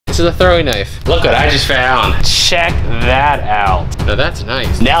is a throwing knife. Look what I just found. Check that out. Now that's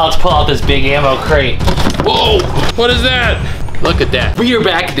nice. Now let's pull out this big ammo crate. Whoa, what is that? Look at that. We are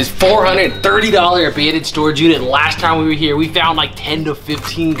back at this $430 abandoned storage unit. Last time we were here, we found like 10 to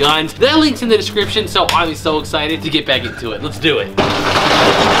 15 guns. That link's in the description, so I'm so excited to get back into it. Let's do it.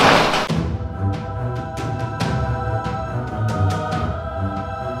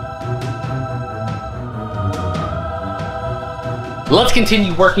 Let's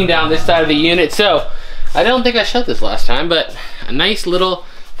continue working down this side of the unit. So, I don't think I showed this last time, but a nice little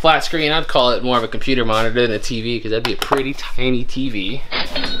flat screen. I'd call it more of a computer monitor than a TV because that'd be a pretty tiny TV.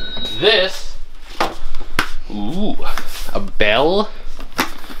 This, ooh, a bell.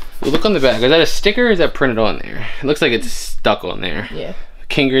 Ooh, look on the back. Is that a sticker or is that printed on there? It looks like it's stuck on there. Yeah.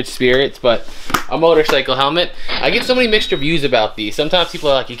 Kindred Spirits, but a motorcycle helmet. I get so many mixed reviews about these. Sometimes people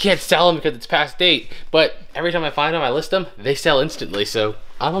are like, you can't sell them because it's past date, but every time I find them, I list them, they sell instantly, so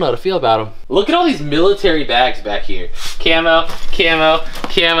I don't know how to feel about them. Look at all these military bags back here. Camo, camo,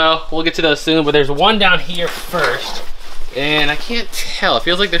 camo. We'll get to those soon, but there's one down here first, and I can't tell. It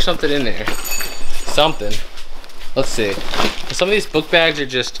feels like there's something in there. Something. Let's see. Some of these book bags are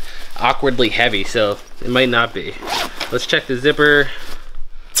just awkwardly heavy, so it might not be. Let's check the zipper.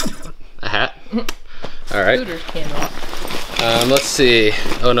 A hat. All right. Let's see.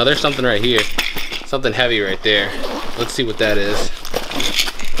 Oh no, there's something right here. Something heavy right there. Let's see what that is.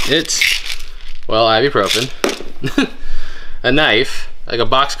 It's, well, ibuprofen. A knife, like a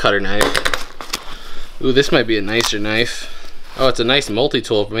box cutter knife. Ooh, this might be a nicer knife. Oh, it's a nice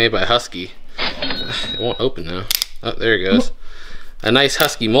multi-tool made by Husky. It won't open though. Oh, there it goes. A nice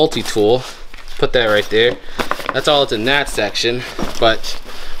Husky multi-tool. Put that right there. That's all it's in that section, but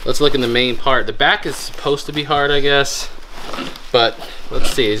let's look in the main part. The back is supposed to be hard, I guess, but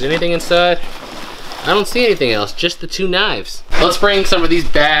let's see. Is there anything inside? I don't see anything else, just the two knives. Let's bring some of these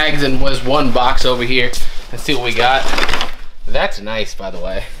bags and was one box over here and see what we got. That's nice, by the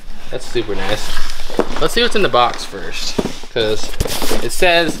way. That's super nice. Let's see what's in the box first, because it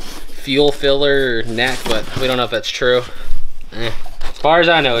says fuel filler or neck, but we don't know if that's true. As far as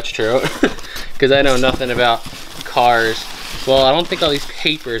I know, it's true, because I know nothing about cars. Well, I don't think all these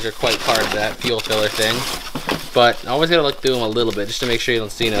papers are quite part of that fuel filler thing, but I always gotta look through them a little bit just to make sure you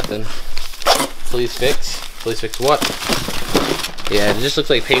don't see nothing. Please fix. Please fix what? Yeah, it just looks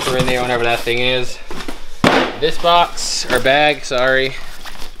like paper in there, whatever that thing is. This box, or bag, sorry.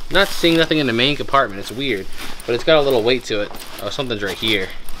 Not seeing nothing in the main compartment, it's weird, but it's got a little weight to it. Oh, something's right here.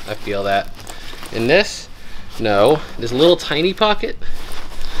 I feel that. In this, no, this little tiny pocket.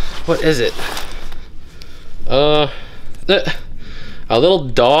 What is it? A little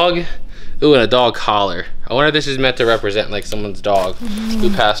dog. Ooh, and a dog collar. I wonder if this is meant to represent like someone's dog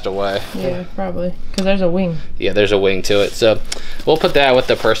who passed away. Yeah, probably, because there's a wing. Yeah, there's a wing to it. So we'll put that with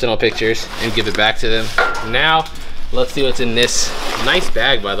the personal pictures and give it back to them. Now, let's see what's in this nice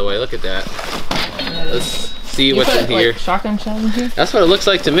bag, by the way. Look at that. Let's see what's in here. Like, shotgun shells in here? That's what it looks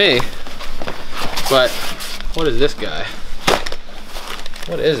like to me. But what is this guy?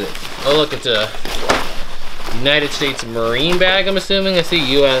 What is it? Oh, look, it's a United States Marine bag, I'm assuming. I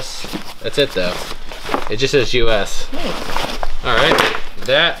see US. That's it though. It just says US. Nice. Alright.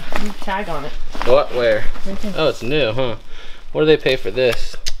 That. Tag on it. What? Where? Right there. Oh, it's new, huh? What do they pay for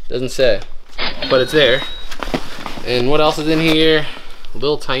this? Doesn't say. But it's there. And what else is in here? A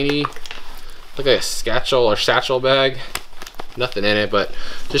little tiny, look like a satchel bag. Nothing in it, but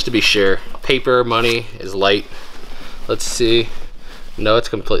just to be sure. Paper, money is light. Let's see. No, it's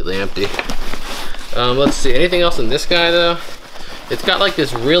completely empty. Let's see, anything else in this guy though? It's got like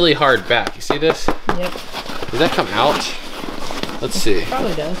this really hard back. You see this? Yep. Does that come out? Let's see. It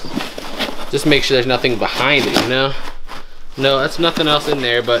probably does. Just make sure there's nothing behind it, you know? No, that's nothing else in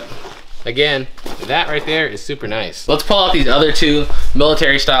there, but again, that right there is super nice. Let's pull out these other two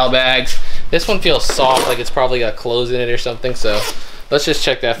military style bags. This one feels soft, like it's probably got clothes in it or something, so let's just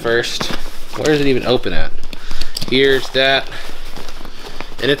check that first. Where is it even open at? Here's that.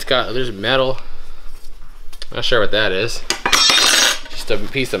 And it's got, there's metal. Not sure what that is. Just a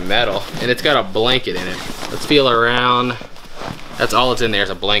piece of metal. And it's got a blanket in it. Let's feel around. That's all it's in there is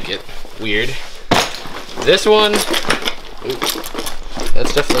a blanket. Weird. This one,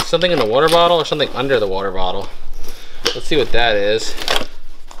 that's just something in the water bottle or something under the water bottle. Let's see what that is.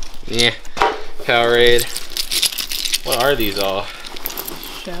 Yeah, Powerade. What are these all?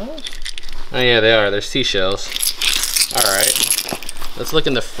 Shells? Oh yeah, they are. They're seashells. Alright. Let's look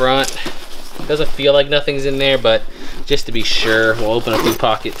in the front. Doesn't feel like nothing's in there, but just to be sure, we'll open a few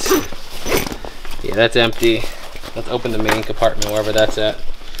pockets. Yeah, that's empty. Let's open the main compartment, wherever that's at.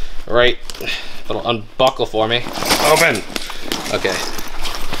 Right. It'll unbuckle for me. Open! Okay.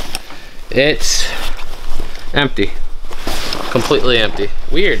 It's empty. Completely empty.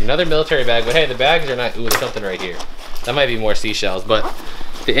 Weird, another military bag, but hey, the bags are not, ooh, there's something right here. That might be more seashells, but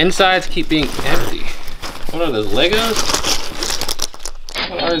the insides keep being empty. What are those, Legos?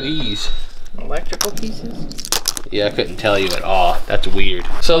 What are these? Electrical pieces? Yeah, I couldn't tell you at all. That's weird.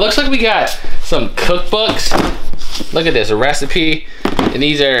 So it looks like we got some cookbooks. Look at this, a recipe. And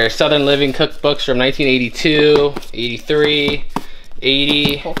these are Southern Living cookbooks from 1982, 83,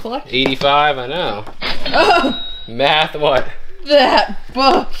 80, Whole collection? 85, I know. Oh! Math, what? That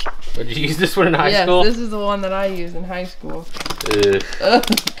book! Did you use this one in high school? Yes, this is the one that I used in high school. Ugh. Oh,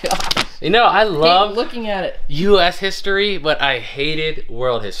 gosh. You know, I love looking at it. U.S. history, but I hated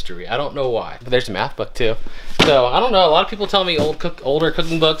world history. I don't know why. But there's a math book too. So I don't know. A lot of people tell me older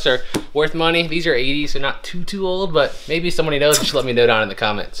cooking books are worth money. These are 80s, so not too old. But maybe somebody knows. Just let me know down in the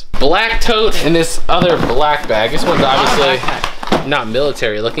comments. Black tote and this other black bag. This one's obviously not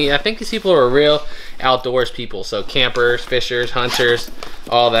military looking. I think these people are real outdoors people. So campers, fishers, hunters,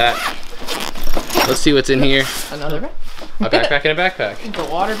 all that. Let's see what's in here. Another bag? A backpack and a backpack. It's a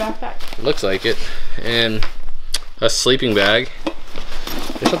water backpack. Looks like it. And a sleeping bag.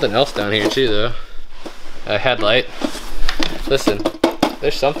 There's something else down here too though. A headlight. Listen,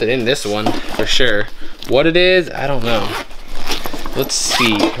 there's something in this one for sure. What it is, I don't know. Let's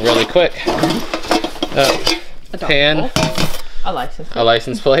see really quick. Pan. A license plate. A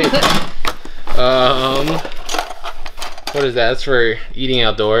license plate. What is that? That's for eating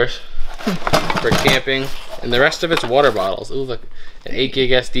outdoors. For camping. And the rest of it's water bottles. Ooh, look, an 8 gig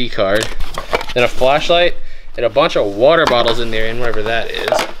SD card. Then a flashlight and a bunch of water bottles in there, and whatever that is.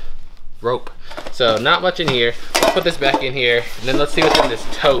 Rope. So not much in here. Let's put this back in here, and then let's see what's in this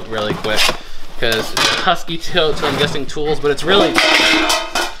tote really quick. Because it's a husky tote, so I'm guessing tools, but it's really...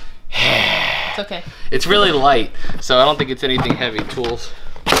 It's okay. It's really light, so I don't think it's anything heavy. Tools.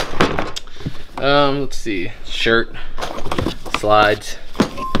 Let's see. Shirt. Slides.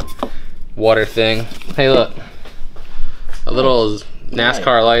 Water thing. Hey, look. A little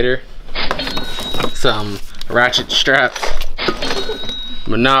NASCAR lighter. Some ratchet straps.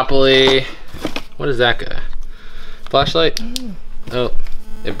 Monopoly. What is that guy? Flashlight? Oh,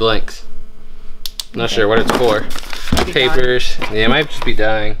 it blinks. Not sure what it's for. Papers. Yeah, it might just be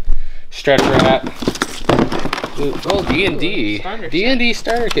dying. Stretch wrap. Ooh, oh, D&D. D&D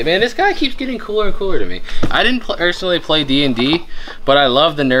starter kit. Man, this guy keeps getting cooler and cooler to me. I didn't personally play D&D, but I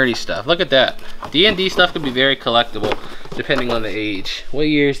love the nerdy stuff. Look at that. D&D stuff can be very collectible, depending on the age. What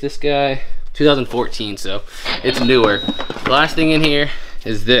year is this guy? 2014, so it's newer. The last thing in here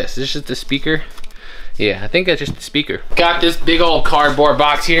is this. Is this just the speaker? Yeah, I think that's just the speaker. Got this big old cardboard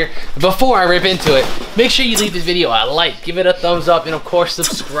box here. Before I rip into it, make sure you leave this video a like, give it a thumbs up, and of course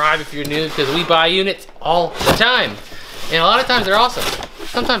subscribe if you're new, because we buy units all the time. And a lot of times they're awesome.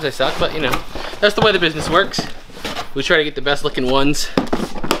 Sometimes they suck, but you know, that's the way the business works. We try to get the best looking ones.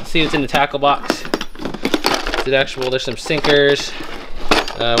 Let's see what's in the tackle box. Is it actual? There's some sinkers.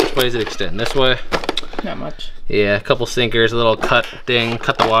 Which way does it extend? This way? Not much. Yeah, a couple sinkers, a little cut thing,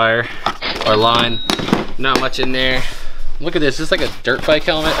 cut the wire or line. Not much in there. Look at this, it's like a dirt bike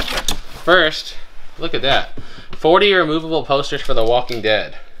helmet. First, look at that. 40 removable posters for The Walking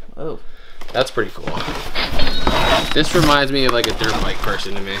Dead. Oh. That's pretty cool. This reminds me of like a dirt bike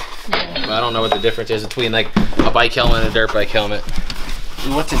person to me. Yeah. But I don't know what the difference is between like a bike helmet and a dirt bike helmet.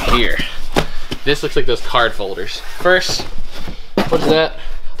 Ooh, what's in here? This looks like those card folders. First, what's that?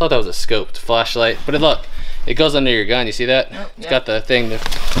 I thought that was a scoped flashlight, but look, it goes under your gun. You see that? Oh, it's got the thing to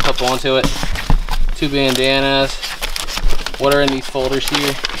hook onto it. 2 bandanas. What are in these folders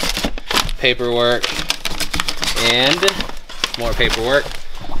here? Paperwork and more paperwork.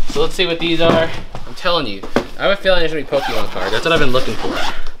 So let's see what these are. I'm telling you, I have a feeling there's gonna be Pokemon cards. That's what I've been looking for.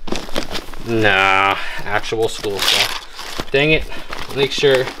 Nah, actual school stuff. Dang it. Make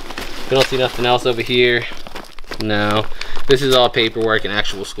sure we don't see nothing else over here. No. This is all paperwork and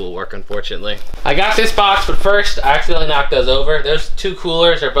actual schoolwork, unfortunately. I got this box, but first, I accidentally knocked those over. There's 2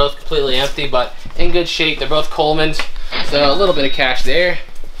 coolers. They're both completely empty, but in good shape. They're both Coleman's, so a little bit of cash there.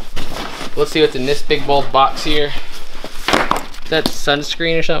 Let's see what's in this big bulk box here. Is that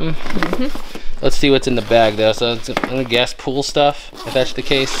sunscreen or something? Mm-hmm. Let's see what's in the bag, though. So it's, I'm gonna guess pool stuff, if that's the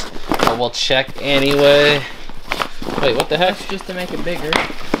case. But we'll check anyway. Wait, what the heck? That's just to make it bigger.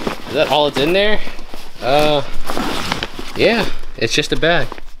 Is that all that's in there? Yeah, it's just a bag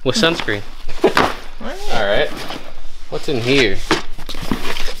with sunscreen. All right, what's in here?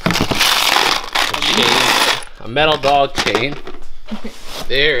 A chain, a metal dog chain.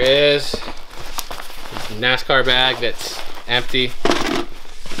 There is a NASCAR bag that's empty.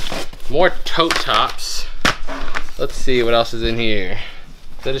 More tote tops. Let's see what else is in here.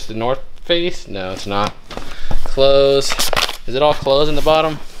 Is that just the North face? No, it's not. Clothes. Is it all clothes in the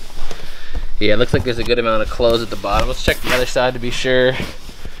bottom? Yeah, it looks like there's a good amount of clothes at the bottom. Let's check the other side to be sure.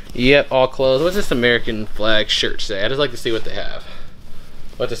 Yep, all clothes. What's this American flag shirt say? I just like to see what they have.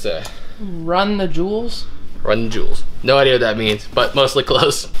 What's it say? Run the jewels. Run the jewels. No idea what that means, but mostly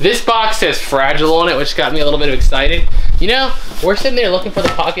clothes. This box says fragile on it, which got me a little bit excited. You know, we're sitting there looking for the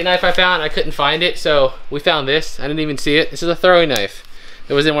pocket knife I found. I couldn't find it, so we found this. I didn't even see it. This is a throwing knife.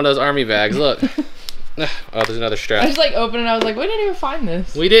 It was in one of those army bags. Look. Oh, there's another strap. I just like opened it. I was like, we didn't even find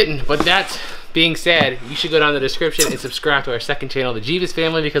this. We didn't, but that being said, you should go down in the description and subscribe to our second channel, the Jebus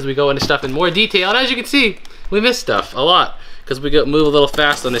family, because we go into stuff in more detail. And as you can see, we miss stuff a lot because we move a little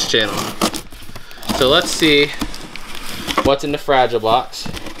fast on this channel. So let's see what's in the fragile box.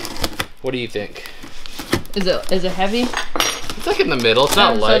 What do you think? Is it heavy? It's like in the middle. It's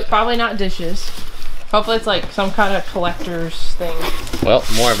not light. So it's probably not dishes. Hopefully it's like some kind of collector's thing. Well,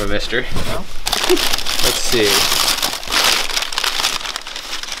 more of a mystery. No. Let's see.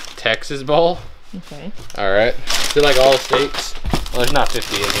 Texas bowl. Okay. All right. Is it like all states? Well, there's not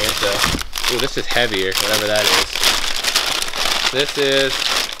 50 in here, so. Ooh, this is heavier, whatever that is. This is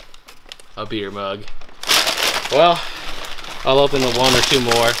a beer mug. Well, I'll open the one or two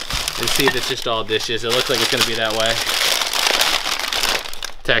more and see if it's just all dishes. It looks like it's gonna be that way.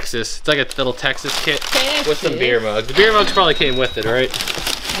 Texas. It's like a little Texas kit with some beer mugs. The beer mugs probably came with it, right?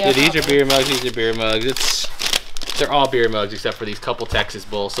 Yeah, these are beer mugs, these are beer mugs. They're all beer mugs except for these couple Texas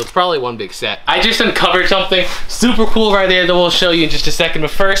bowls, so it's probably one big set. I just uncovered something super cool right there that we'll show you in just a second, but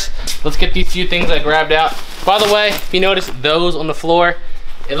first, let's get these few things I grabbed out. By the way, if you notice those on the floor,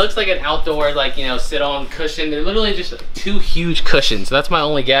 it looks like an outdoor, like, you know, sit-on cushion. They're literally just two huge cushions, so that's my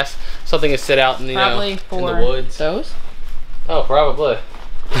only guess. Something to sit out in, you know, in the woods. Those? Oh, probably.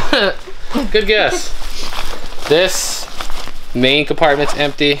 Good guess. This main compartment's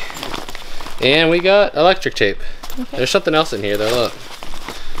empty, and we got electric tape. Okay. There's something else in here though. Look,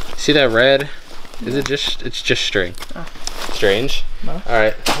 see that red? Is it just? It's just string. Oh. Strange. No. All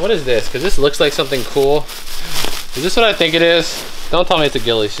right, what is this? Because this looks like something cool. Is this what I think it is? Don't tell me it's a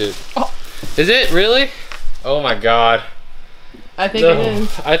ghillie suit. Oh. Is it really? Oh my god. I think it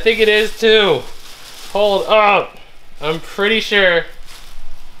is. I think it is too. Hold up. I'm pretty sure.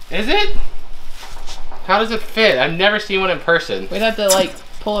 Is it? How does it fit? I've never seen one in person. We'd have to like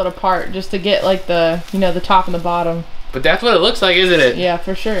pull it apart just to get like the, you know, the top and the bottom. But that's what it looks like, isn't it? Yeah,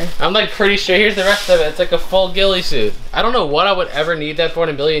 for sure. I'm like pretty sure. Here's the rest of it. It's like a full ghillie suit. I don't know what I would ever need that for in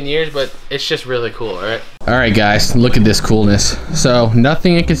a billion years, but it's just really cool, right? All right, guys, look at this coolness. So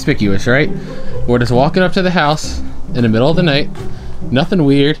nothing inconspicuous, right? We're just walking up to the house in the middle of the night. Nothing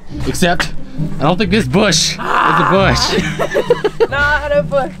weird, except I don't think this bush is a bush. Not a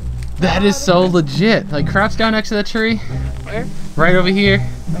bush. That is so legit. Like, crouch down next to that tree. Where? Right over here.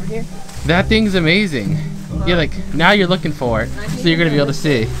 Over here? That thing's amazing. Yeah, like, now you're looking for it, so you're gonna be able to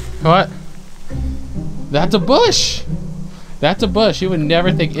see. What? That's a bush. That's a bush. You would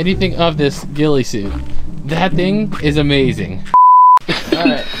never think anything of this ghillie suit. That thing is amazing. All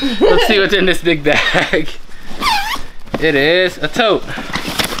right, let's see what's in this big bag. It is a tote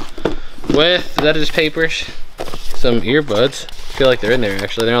with, that is papers, some earbuds. I feel like they're in there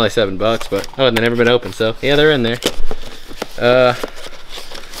actually. They're only $7, but oh, and they've never been opened, so yeah, they're in there.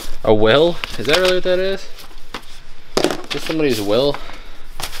 A will? Is that really what that is? Just somebody's will?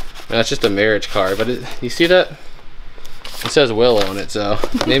 No, it's just a marriage card, but you see that? It says will on it, so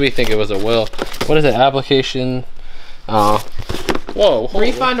made me think it was a will. What is it? Application? Whoa.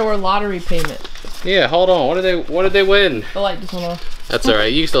 Refund or lottery payment. Yeah, hold on. What did they win? The light just went off. That's all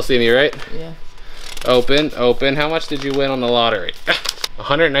right. You can still see me, right? Yeah. Open. How much did you win on the lottery?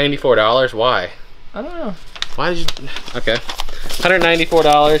 $194. Why? I don't know. Why did you? Okay.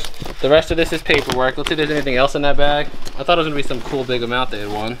 $194. The rest of this is paperwork. Let's see if there's anything else in that bag. I thought it was gonna be some cool big amount they had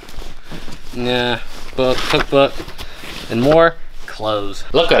won. Nah. Book, cookbook, and more clothes.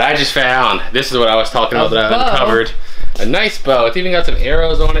 Look what I just found. This is what I was talking about that I uncovered. A nice bow. It's even got some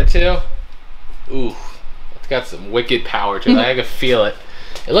arrows on it too. Ooh. It's got some wicked power to it. I can feel it.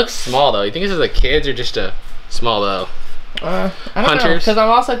 It looks small though. You think this is a kid's or just a small bow? I don't know, because I'm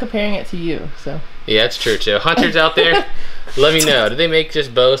also comparing it to you, so. Yeah, it's true too. Hunters out there, let me know. Do they make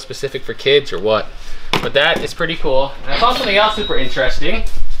just bows specific for kids or what? But that is pretty cool. And I saw something else super interesting.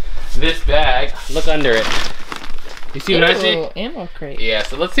 This bag, look under it. You see what I see? Ammo crate. Yeah,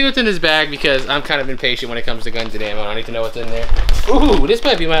 so let's see what's in this bag because I'm kind of impatient when it comes to guns and ammo. I need to know what's in there. Ooh, this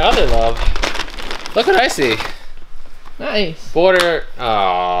might be my other love. Look what I see. Nice. Border,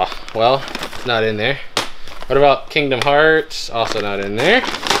 well, it's not in there. What about Kingdom Hearts? Also not in there.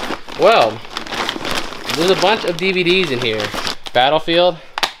 Well, there's a bunch of DVDs in here. Battlefield.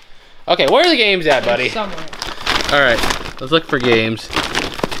 Okay, where are the games at, buddy? Somewhere. All right, let's look for games.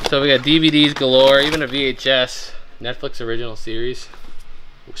 So we got DVDs galore, even a VHS, Netflix original series,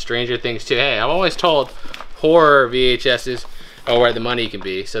 Stranger Things 2. Hey, I'm always told horror VHSs are where the money can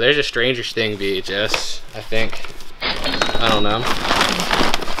be. So there's a Stranger Things VHS, I think. I don't know.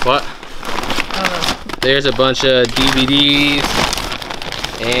 What? There's a bunch of DVDs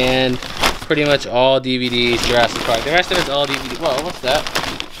and pretty much all DVDs, Jurassic Park. The rest of it's all DVD. Whoa, what's that?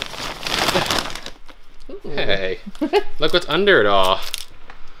 Hey, look what's under it all.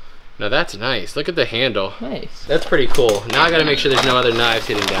 Now that's nice. Look at the handle. Nice. That's pretty cool. Now I gotta make sure there's no other knives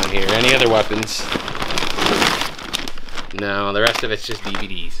hidden down here. Any other weapons? No, the rest of it's just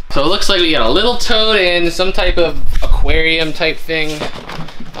DVDs. So it looks like we got a little toad in some type of aquarium type thing.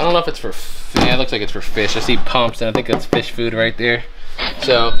 I don't know if it's for, yeah, it looks like it's for fish. I see pumps and I think that's fish food right there.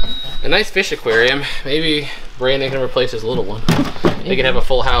 So, a nice fish aquarium. Maybe Brandon can replace his little one. They can have a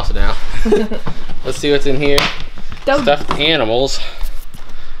full house now. Let's see what's in here. Stuffed animals.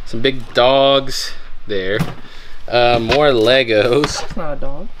 Some big dogs there. More Legos. It's not a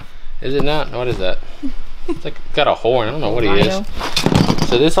dog. Is it not? What is that? It's like got a horn. I don't know what he is.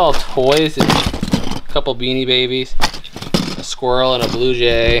 So this all toys. It's a couple Beanie Babies, a squirrel and a blue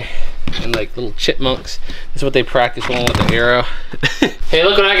jay, and like little chipmunks. This is what they practice on with the arrow. Hey,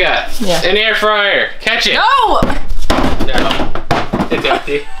 look what I got. Yeah. An air fryer. Catch it. No! No. It's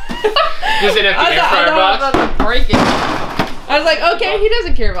empty. Just an empty air fryer box. I was about to break it. I was like, okay, he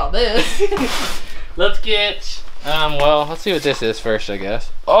doesn't care about this. Let's get, well, let's see what this is first, I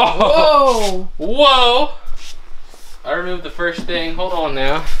guess. Oh! Whoa! Whoa! I removed the first thing. Hold on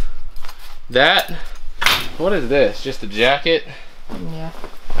now. That, what is this? Just a jacket? Yeah.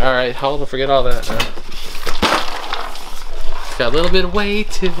 Alright, hold on, forget all that now. It's got a little bit of weight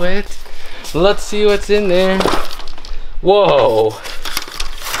to it. Let's see what's in there. Whoa!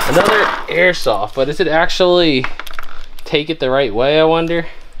 Another airsoft, but does it actually take it the right way, I wonder?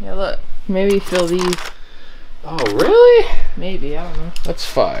 Yeah, look. Maybe fill these. Oh, really? Maybe, I don't know. That's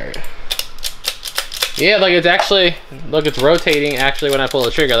fire. Yeah, like it's actually, look, it's rotating actually when I pull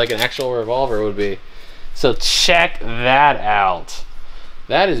the trigger, like an actual revolver would be. So check that out.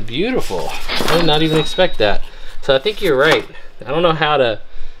 That is beautiful. I did not even expect that. So I think you're right. I don't know how to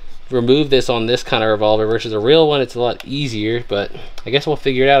remove this on this kind of revolver versus a real one. It's a lot easier, but I guess we'll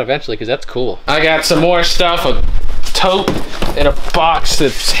figure it out eventually because that's cool. I got some more stuff, a tote in a box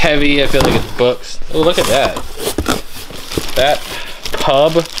that's heavy. I feel like it's books. Oh, look at that. That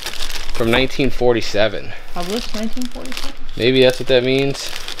pub from 1947. Published 1947? Maybe that's what that means.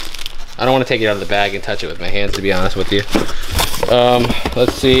 I don't want to take it out of the bag and touch it with my hands, to be honest with you.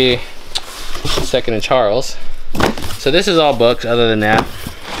 Let's see. Second and Charles. So this is all books other than that.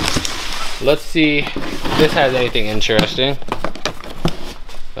 Let's see if this has anything interesting.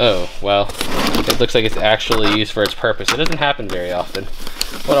 Oh, well, it looks like it's actually used for its purpose. It doesn't happen very often.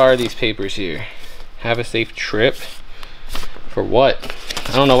 What are these papers here? Have a safe trip. For what?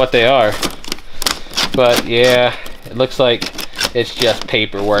 I don't know what they are. But yeah, it looks like it's just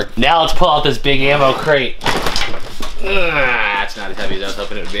paperwork. Now let's pull out this big ammo crate. It's not as heavy as I was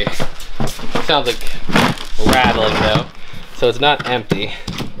hoping it would be. It sounds like rattling though. So it's not empty.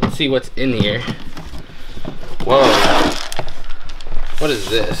 Let's see what's in here. Whoa. What is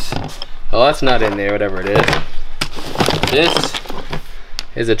this? Oh, that's not in there, whatever it is. This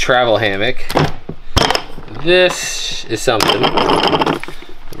is a travel hammock. This is something.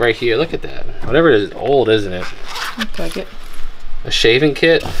 Right here, look at that. Whatever it is, old, isn't it? Looks like it. A shaving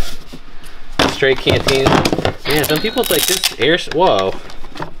kit. Straight canteen. Man, some people like this air. Whoa.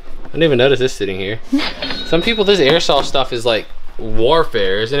 I didn't even notice this sitting here. Some people, this airsoft stuff is like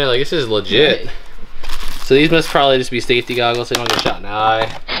warfare, isn't it? Like, this is legit. Right. So these must probably just be safety goggles so you don't get shot in the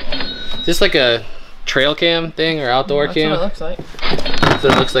eye. Is this like a trail cam thing or outdoor cam? That's what it looks like. That's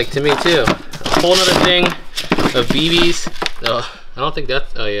what it looks like to me too. A whole nother thing of BBs. Oh, I don't think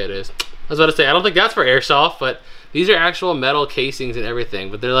that's, oh yeah it is. I was about to say, I don't think that's for airsoft, but these are actual metal casings and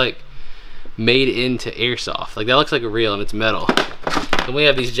everything, but they're like made into airsoft. Like that looks like a real and it's metal. And we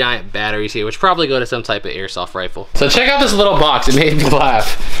have these giant batteries here, which probably go to some type of airsoft rifle. So check out this little box, it made me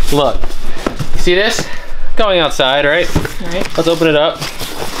laugh. Look, you see this? Going outside, right? Right. Let's open it up.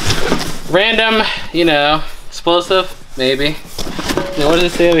 Random, you know, explosive, maybe. Now, what does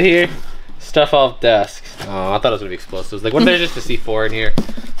it say over here? Stuff off desk. Oh, I thought it was gonna be explosives. Like, what if there's just a C4 in here?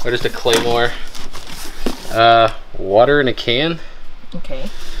 Or just a claymore? Water in a can? Okay.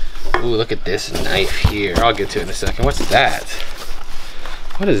 Ooh, look at this knife here. I'll get to it in a second. What's that?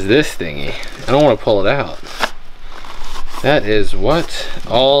 What is this thingy? I don't want to pull it out. That is what?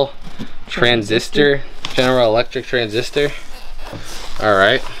 All transistor? General Electric transistor?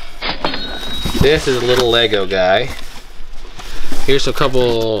 Alright. This is a little Lego guy. Here's a couple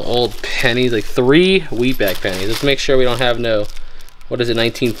old pennies, like 3 wheat bag pennies. Let's make sure we don't have no, what is it,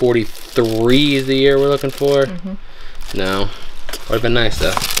 1943 is the year we're looking for? No. Would have been nice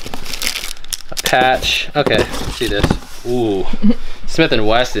though. A patch. Okay, let's see this. Ooh. Smith &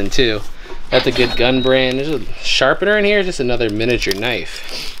 Wesson too. That's a good gun brand. There's a sharpener in here, just another miniature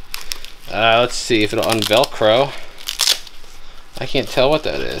knife. Let's see if it'll unvelcro. I can't tell what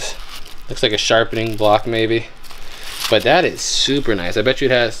that is. Looks like a sharpening block maybe. But that is super nice. I bet you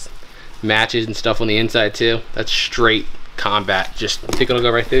it has matches and stuff on the inside too. That's straight combat. Just think it'll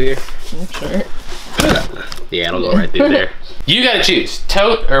go right through here? I'm sure. Yeah, it'll go right through there. You gotta choose,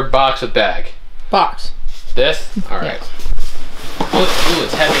 tote or box with bag? Box. This? Alright. Yeah. Ooh,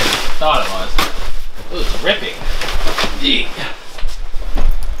 it's heavier than I thought it was. Ooh, it's ripping. Eek.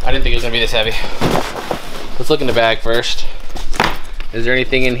 I didn't think it was gonna be this heavy. Let's look in the bag first. Is there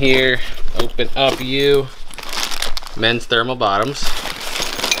anything in here? Open up you. Men's thermal bottoms.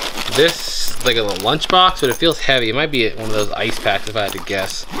 This is like a little lunch box, but it feels heavy. It might be one of those ice packs if I had to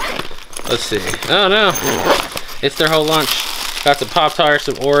guess. Let's see. Oh no, it's their whole lunch. Got some Pop-Tarts,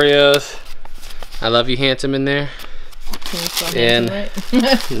 some Oreos. I love you, handsome, in there. And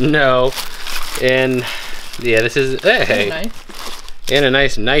no, and yeah, this is hey, and a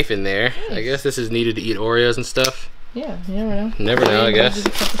nice knife in there. Nice. I guess this is needed to eat Oreos and stuff. Yeah, you never know. Never know, I guess.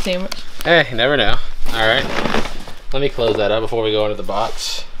 Hey, never know. All right, let me close that up before we go into the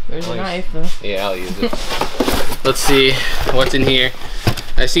box. There's a knife though. Yeah, I'll use it. Let's see what's in here.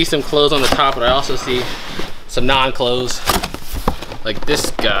 I see some clothes on the top, but I also see some non-clothes, like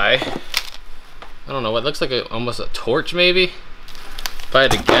this guy. I don't know, what looks like almost a torch maybe, if I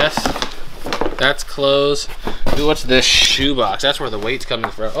had to guess. That's clothes. Ooh, what's this shoebox? That's where the weight's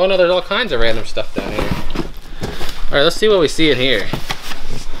coming from. Oh no, there's all kinds of random stuff down here. All right, let's see what we see in here.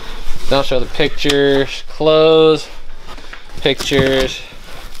 I'll show the pictures, clothes, pictures.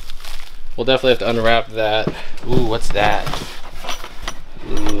 We'll definitely have to unwrap that. Ooh, what's that?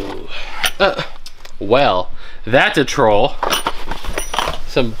 Ooh. Well, that's a troll.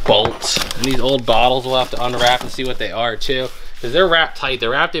 Some bolts. And these old bottles we'll have to unwrap and see what they are too. Because they're wrapped tight.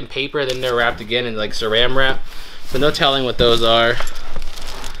 They're wrapped in paper, then they're wrapped again in like saran wrap. So no telling what those are.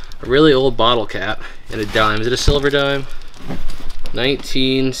 A really old bottle cap and a dime. Is it a silver dime?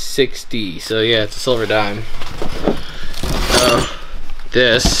 1960. So yeah, it's a silver dime.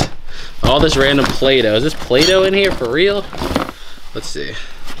 This. All this random Play-Doh. Is this Play-Doh in here for real? Let's see.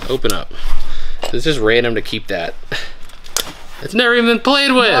 Open up. It's just random to keep that. It's never even been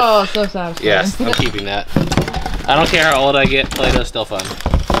played with. Oh, so satisfying. Yes, I'm keeping that. I don't care how old I get, Play-Doh's still fun.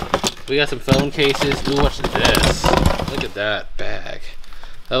 We got some phone cases. Ooh, what's this? Look at that bag.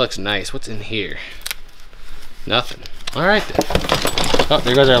 That looks nice. What's in here? Nothing. All right then. Oh,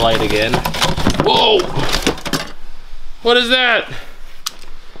 there goes our light again. Whoa! What is that?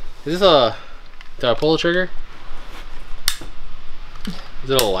 Is this a... Do I pull the trigger? Is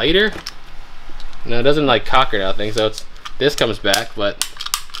it a lighter? No, it doesn't like cock or nothing, so it's... This comes back, but...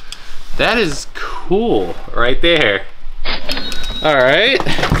 That is cool, right there. Alright.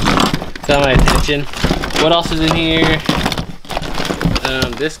 Got my attention. What else is in here?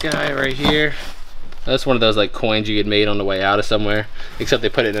 This guy right here. That's one of those like coins you get made on the way out of somewhere. Except they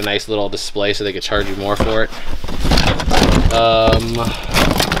put it in a nice little display so they could charge you more for it.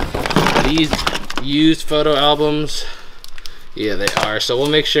 These used photo albums. Yeah, they are. So we'll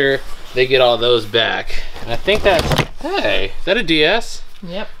make sure they get all those back. And I think that's, hey, is that a DS?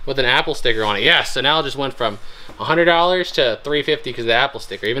 Yep. With an Apple sticker on it. Yes, so now it just went from $100 to $350 because of the Apple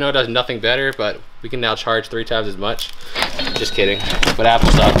sticker. Even though it does nothing better, but we can now charge 3 times as much. Just kidding, but Apple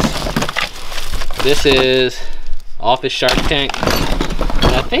sucks. This is Office Shark Tank.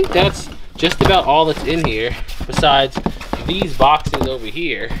 And I think that's just about all that's in here, besides these boxes over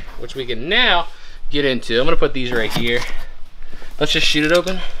here, which we can now get into. I'm gonna put these right here. Let's just shoot it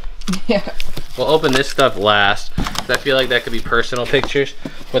open. Yeah. We'll open this stuff last, because I feel like that could be personal pictures.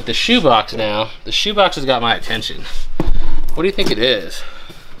 But the shoebox now, the shoebox has got my attention. What do you think it is?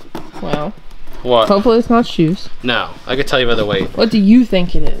 Well, what? Hopefully it's not shoes. No, I could tell you by the weight. What do you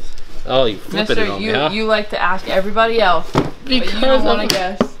think it is? Oh, you flip it on me, huh? You like to ask everybody else, because you don't want to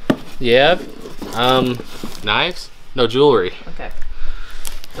guess. Yeah. Knives? No, jewelry. Okay.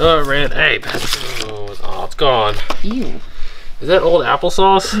 Oh, Rand. Hey, oh, it's gone. Ew. Is that old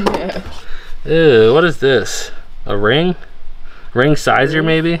applesauce? Yeah. Ew, what is this? A ring? Ring sizer,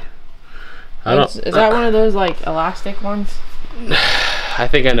 maybe? Is that one of those like elastic ones? I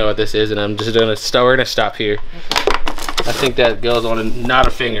think I know what this is, and I'm just gonna stop here. Okay. I think that goes on not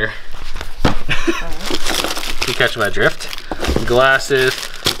a finger. Right. You catch my drift? Glasses.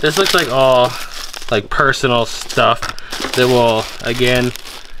 This looks like all like personal stuff that will, again,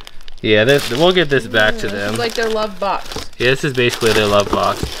 yeah, we'll get this back to them. It's like their love box. Yeah, this is basically their love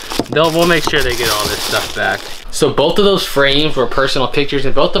box. We'll make sure they get all this stuff back. So both of those frames were personal pictures,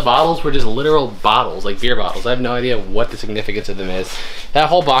 and both the bottles were just literal bottles, like beer bottles. I have no idea what the significance of them is. That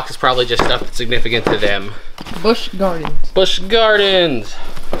whole box is probably just stuff that's significant to them. Busch Gardens. Busch Gardens.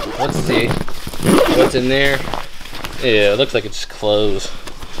 Let's see what's in there. Yeah, it looks like it's clothes.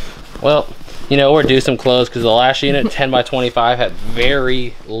 Well, you know, we're due some clothes because the last unit, 10 by 25, had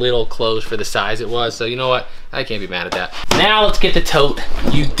very little clothes for the size it was. So you know what? I can't be mad at that. Now let's get the tote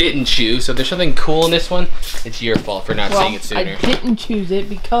you didn't choose. So if there's something cool in this one, it's your fault for not seeing it sooner. I didn't choose it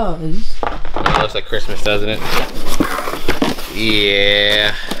because... It looks like Christmas, doesn't it?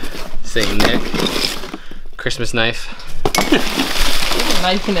 Yeah. St. Nick. Christmas knife. There's a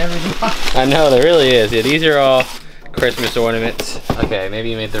knife in every box. I know, there really is. Yeah, these are all Christmas ornaments. Okay, maybe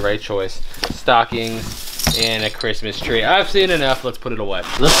you made the right choice. Stockings and a Christmas tree. I've seen enough. Let's put it away.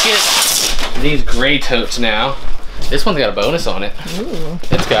 Let's get these gray totes now. This one's got a bonus on it. Ooh.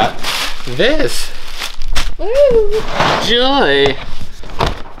 It's got this. Ooh. Joy.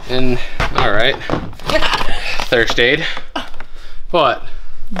 And, all right. Thirst aid. What?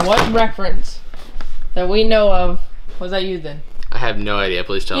 What reference that we know of was that you then? I have no idea.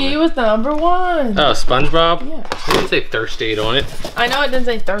 Please tell me. He was the number one. Oh, SpongeBob? Yeah. It didn't say thirst aid on it. I know it didn't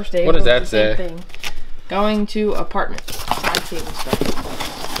say Thursday. What does that say? Thing. Going to apartment.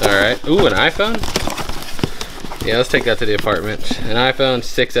 All right. Ooh, an iPhone? Yeah, let's take that to the apartment. An iPhone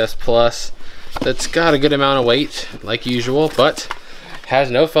 6S Plus that's got a good amount of weight, like usual, but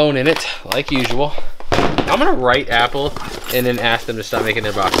has no phone in it, like usual. I'm gonna write Apple and then ask them to stop making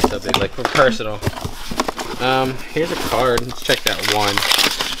their boxes so big, like for personal. Here's a card. Let's check that one.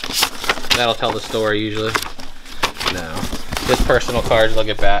 That'll tell the story usually. No. Just personal cards, they'll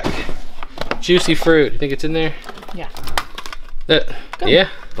get back. Juicy fruit. You think it's in there? Yeah. Yeah,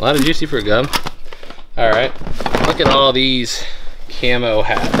 a lot of juicy fruit gum. Alright. Look at all these camo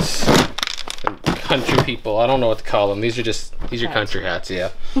hats. Country people. I don't know what to call them. These are country hats, yeah.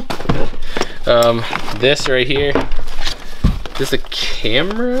 This right here. Is this a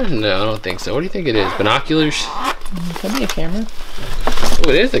camera? No, I don't think so. What do you think it is? Binoculars? Could be a camera. Oh,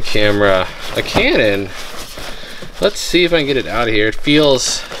 it is a camera. A Canon. Let's see if I can get it out of here. It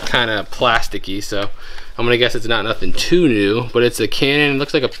feels kind of plasticky, so I'm gonna guess it's not nothing too new, but it's a Canon. It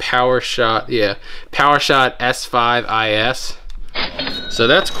looks like a PowerShot. Yeah, PowerShot S5 IS. So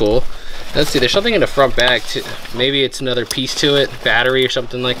that's cool. Let's see. There's something in the front bag too. Maybe it's another piece to it, battery or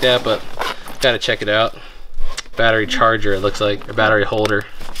something like that. But gotta check it out. Battery charger, it looks like, or battery holder.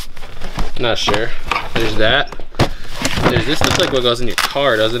 Not sure. There's that. This looks like what goes in your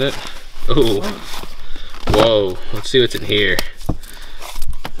car, doesn't it? Ooh. Whoa. Let's see what's in here.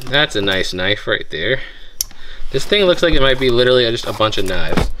 That's a nice knife right there. This thing looks like it might be literally just a bunch of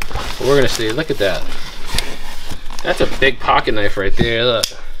knives. But we're gonna see. Look at that. That's a big pocket knife right there. Look.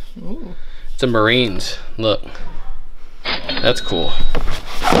 Ooh. It's a Marines. Look. That's cool.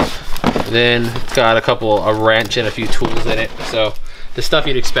 Then it's got a wrench and a few tools in it. So the stuff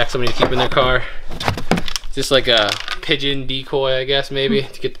you'd expect somebody to keep in their car. Just like a pigeon decoy, I guess, maybe,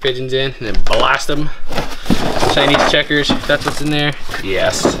 to get the pigeons in and then blast them. Chinese checkers, if that's what's in there.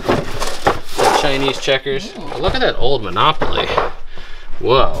 Yes. Some Chinese checkers. Oh, look at that old Monopoly.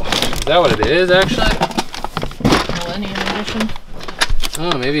 Whoa. Is that what it is, actually? Millennium Edition.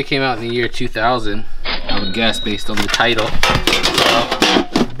 Oh, maybe it came out in the year 2000. I would guess based on the title.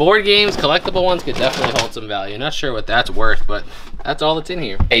 Board games, collectible ones, could definitely hold some value. Not sure what that's worth, but that's all that's in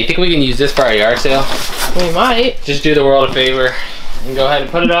here. Hey, you think we can use this for our yard sale? We might. Just do the world a favor and go ahead and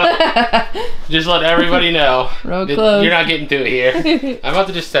put it up. Just let everybody know. Road closed. You're not getting to it here. I'm about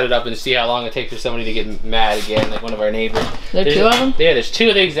to just set it up and see how long it takes for somebody to get mad again, like one of our neighbors. There's two of them? Yeah, there's two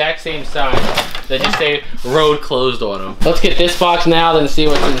of the exact same signs that just say road closed on them. Let's get this box now, then see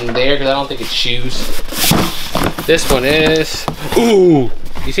what's in there, because I don't think it's shoes. This one is, ooh,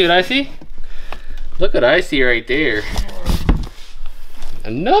 you see what I see? Look what I see right there.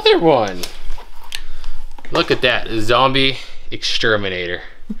 Another one. Look at that, a zombie exterminator.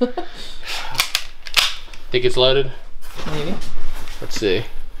 Think it's loaded? Maybe. Let's see.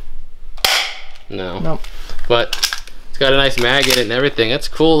 No. Nope. But it's got a nice mag in it and everything. That's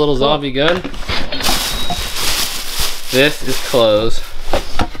a cool little zombie gun. This is clothes.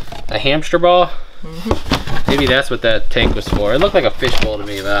 A hamster ball? Maybe that's what that tank was for. It looked like a fishbowl to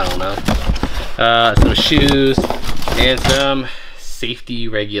me, but I don't know. Some shoes and some safety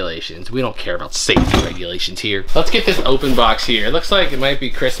regulations. We don't care about safety regulations here. Let's get this open box here. It looks like it might be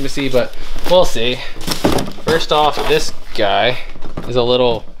Christmassy, but we'll see. First off, this guy is a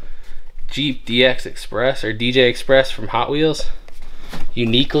little Jeep DX Express or DJ Express from Hot Wheels.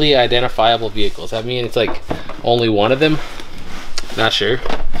 Uniquely identifiable vehicles. That means it's like only one of them. Not sure.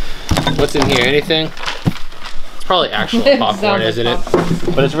 What's in here? Anything? It's probably actual popcorn, isn't it?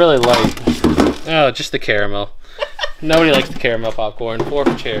 But it's really light. Oh, just the caramel. Nobody likes the caramel popcorn. 4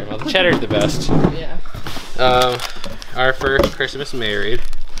 for caramel. The cheddar's the best. Yeah. Our first Christmas married.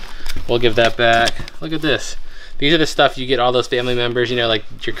 We'll give that back. Look at this. These are the stuff you get all those family members, you know, like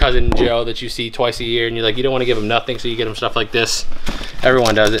your cousin Joe that you see twice a year, and you're like, you don't want to give them nothing, so you get them stuff like this.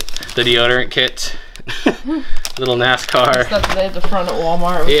 Everyone does it. The deodorant kit. Little NASCAR. Stuff they at the front at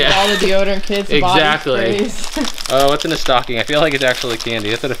Walmart with all the deodorant kits. Exactly. Oh, what's in the stocking? I feel like it's actually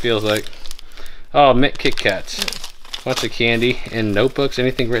candy. That's what it feels like. Oh, mint Kit Kats. Bunch of candy and notebooks.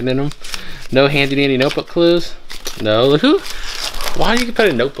 Anything written in them? No handy dandy notebook clues? No. Why do you put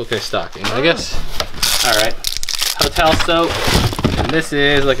a notebook in a stocking? I guess. All right. Hotel soap. And this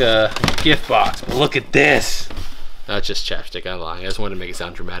is like a gift box. But look at this. No, it's just chapstick. I'm lying. I just wanted to make it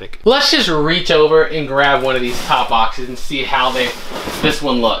sound dramatic. Let's just reach over and grab one of these top boxes and see how this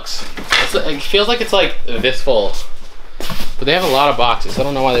one looks. It feels like it's like this full. But they have a lot of boxes. So I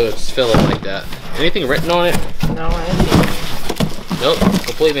don't know why they would fill it like that. Anything written on it? No, I didn't. Nope.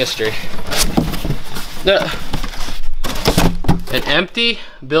 Complete mystery. An empty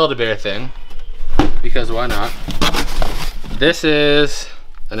Build-A-Bear thing. Because why not? This is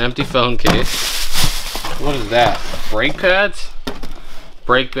an empty phone case. What is that? Brake pads?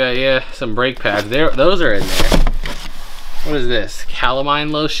 Brake pad, yeah, some brake pads. Those are in there. What is this?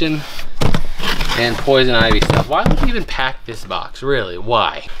 Calamine lotion and poison ivy stuff. Why would you even pack this box? Really?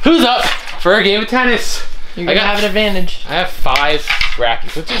 Why? Who's up for a game of tennis? You're gonna have an advantage. I have 5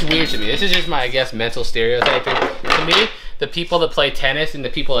 rackets, which is weird to me. This is just my, I guess, mental stereotyping. To me, the people that play tennis and the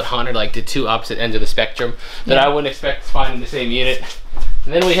people that hunt are like the 2 opposite ends of the spectrum that I wouldn't expect to find in the same unit.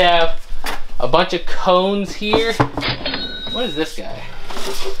 And then we have a bunch of cones here. What is this guy?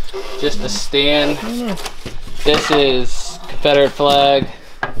 Just a stand. This is Confederate flag.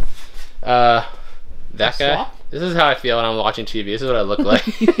 That guy. Swap? This is how I feel when I'm watching TV. This is what I look like.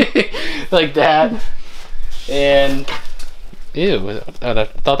 Like that. And ew, I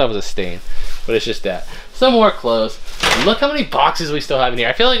thought that was a stain, but it's just that. Some more clothes. Look how many boxes we still have in here.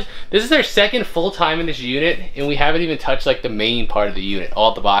 I feel like this is our second full time in this unit, and we haven't even touched like the main part of the unit,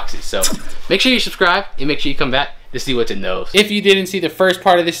 all the boxes. So make sure you subscribe and make sure you come back to see what's in those. If you didn't see the first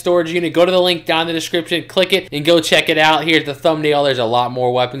part of this storage unit, go to the link down in the description, click it, and go check it out. Here's the thumbnail. There's a lot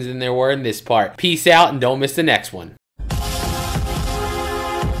more weapons than there were in this part. Peace out, and don't miss the next one.